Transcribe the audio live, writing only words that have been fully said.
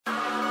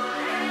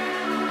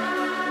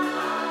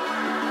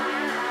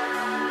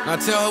I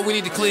tell her we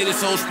need to clear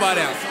this whole spot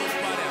out.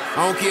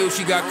 I don't care what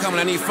she got coming,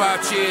 I need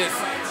 5 chairs.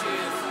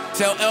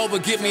 Tell Elba,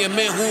 get me a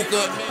mint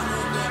hookah.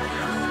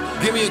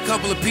 Give me a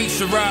couple of peach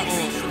Ciroc.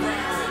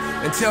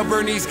 And tell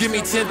Bernice, give me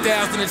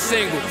 10,000 in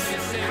singles.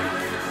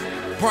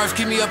 Parks,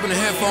 keep me up in the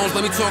headphones,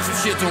 let me talk some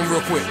shit to him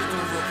real quick.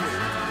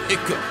 They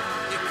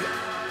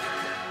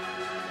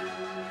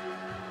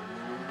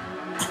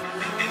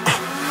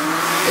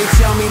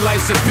tell me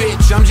life's a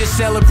bitch, I'm just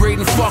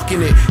celebrating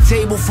fucking it.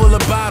 Table full of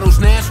bottles,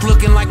 now it's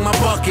looking like my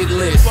bucket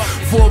list.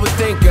 Forward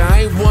thinker,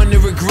 I ain't one to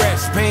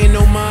regrets. Paying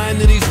no mind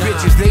to these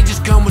bitches, they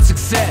just come with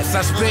success.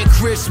 I spent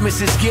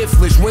Christmases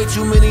giftless, way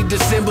too many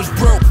Decembers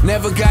broke.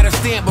 Never got a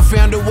stamp, but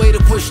found a way to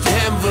push the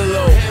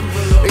envelope.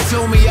 They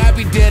told me I'd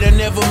be dead, I'd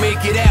never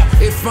make it out.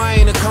 If I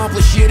ain't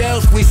accomplished shit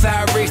else, please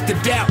I erase the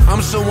doubt.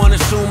 I'm so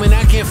unassuming,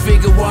 I can't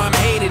figure why I'm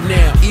hated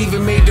now.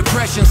 Even made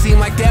depression seem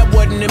like that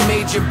wasn't a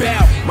major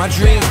bout. My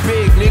dream's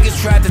big, niggas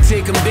tried to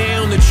take them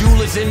down. The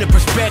jewelers in the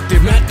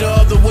perspective, not the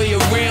other way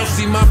around.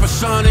 See, my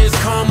persona is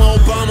karma,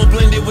 Obama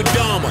blended with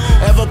Dharma.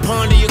 Ever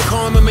ponder your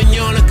karma,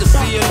 manana can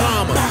see a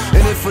llama.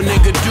 And if a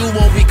nigga do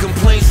want me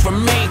complaints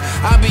from me,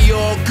 I be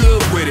all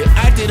good with it.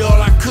 I did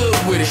all I could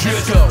with it.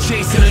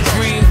 Chasing a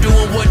dream,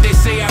 doing what they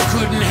say I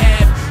couldn't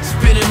have.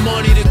 Spending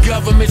money the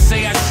government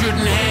say I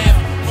shouldn't have.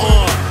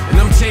 And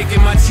I'm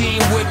taking my team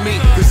with me,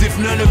 cause if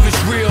none of it's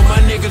real, my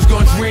niggas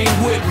gon' dream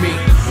with me.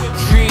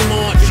 Dream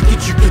on, you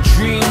could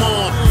dream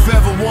on. If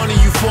ever one of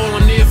you fall,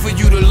 I'm there for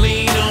you to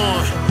lean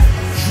on.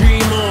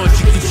 Dream on,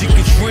 you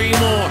could dream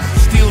on.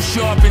 Steel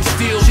sharp and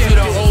steel to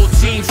the whole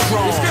team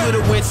strong. This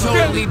could've went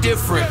totally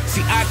different.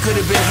 See, I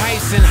could've been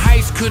Heist and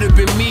Heist could've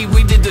been me.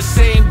 We did the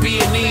same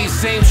B&Es,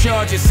 same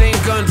charges, same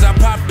guns. I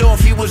popped off,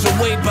 he was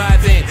away by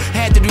then.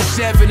 Had to do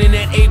 7 in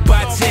that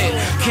 8x10.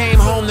 Came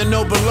home to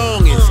no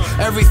belongings,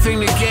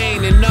 everything to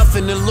gain and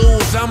nothing to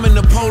lose. I'm in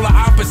the polar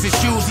opposite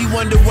shoes. He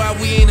wonder why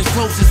we ain't as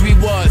close as we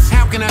was.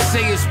 How can I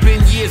say it's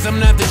been years? I'm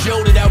not the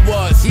Joe that I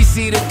was. He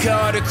see the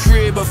car, the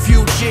crib, a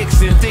few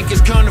chicks and think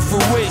it's come to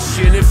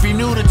fruition. If he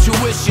knew the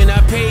tuition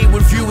I paid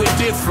would view it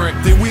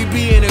different, then we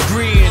be in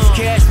agreement.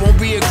 Cash won't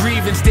be a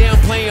grievance,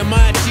 downplaying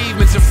my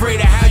achievements, afraid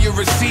of how you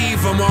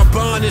receive them. Our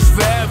bond is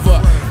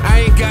forever,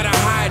 I ain't gotta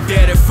hide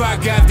that. If I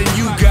got, then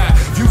you got.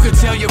 You can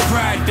tell your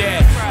pride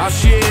that I'll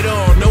share it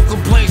all, no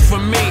complaints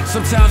from me.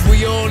 Sometimes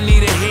we all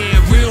need a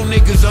hand, real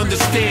niggas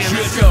understand.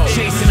 Let's go.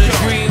 Chasing a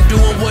dream,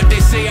 doing what they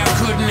say I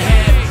couldn't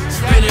have.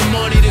 Spending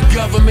money the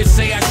government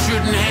say I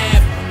shouldn't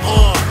have.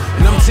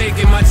 And I'm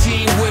taking my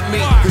team with me,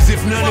 cause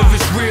if none of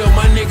it's real,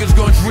 my niggas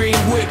gon' dream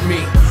with me.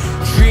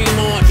 Dream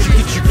on,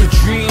 you could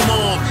dream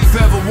on. If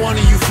ever one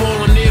of you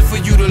fall, I'm there for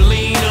you to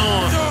lean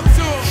on.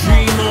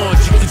 Dream on,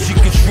 you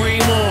could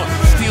dream on.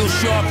 Steel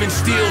sharp and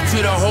steel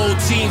to the whole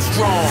team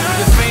strong.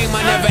 The fame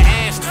I never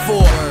asked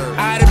for,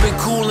 I'd have been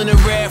cool in a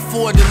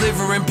RAV4,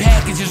 delivering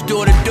packages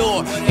door to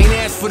door. Ain't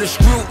asked for the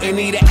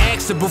scrutiny, the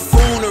acts of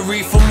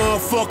buffoonery for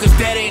motherfuckers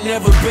that ain't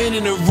never been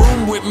in a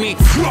room with me.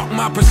 Fuck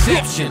my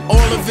perception,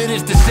 all of it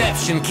is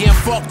deception. Can't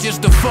fuck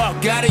just to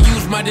fuck, gotta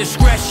use my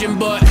discretion,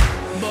 but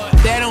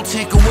that don't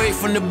take away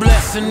from the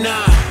blessing,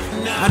 nah.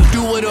 I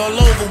do it all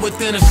over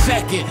within a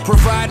second.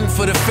 Providing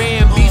for the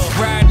fan, beats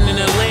riding in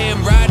a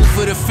lamb. Riding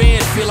for the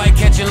fans, feel like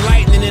catching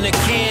lightning in a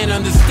can.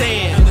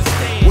 Understand,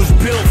 was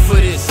built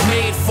for this,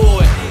 made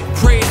for it,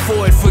 prayed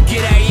for it. Forget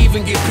I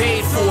even get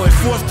paid for it.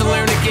 Forced to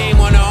learn the game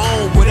on our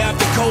own without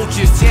the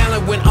coaches.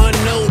 Talent went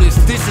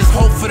unnoticed, this is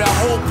hope for the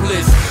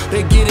hopeless.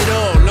 They get it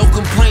all, no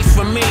complaints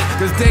from me,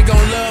 cause they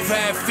gon' love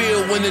how it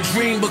feel when the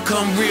dream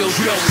become real.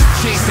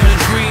 Chasing a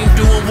dream,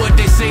 doing what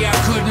they say I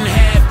couldn't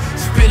have.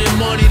 Spending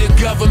money the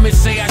government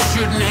say I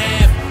shouldn't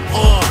have.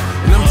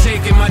 And I'm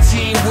taking my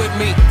team with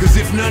me, cause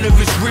if none of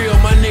it's real,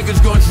 my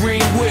niggas gon'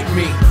 dream with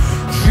me.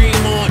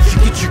 Dream on,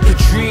 you could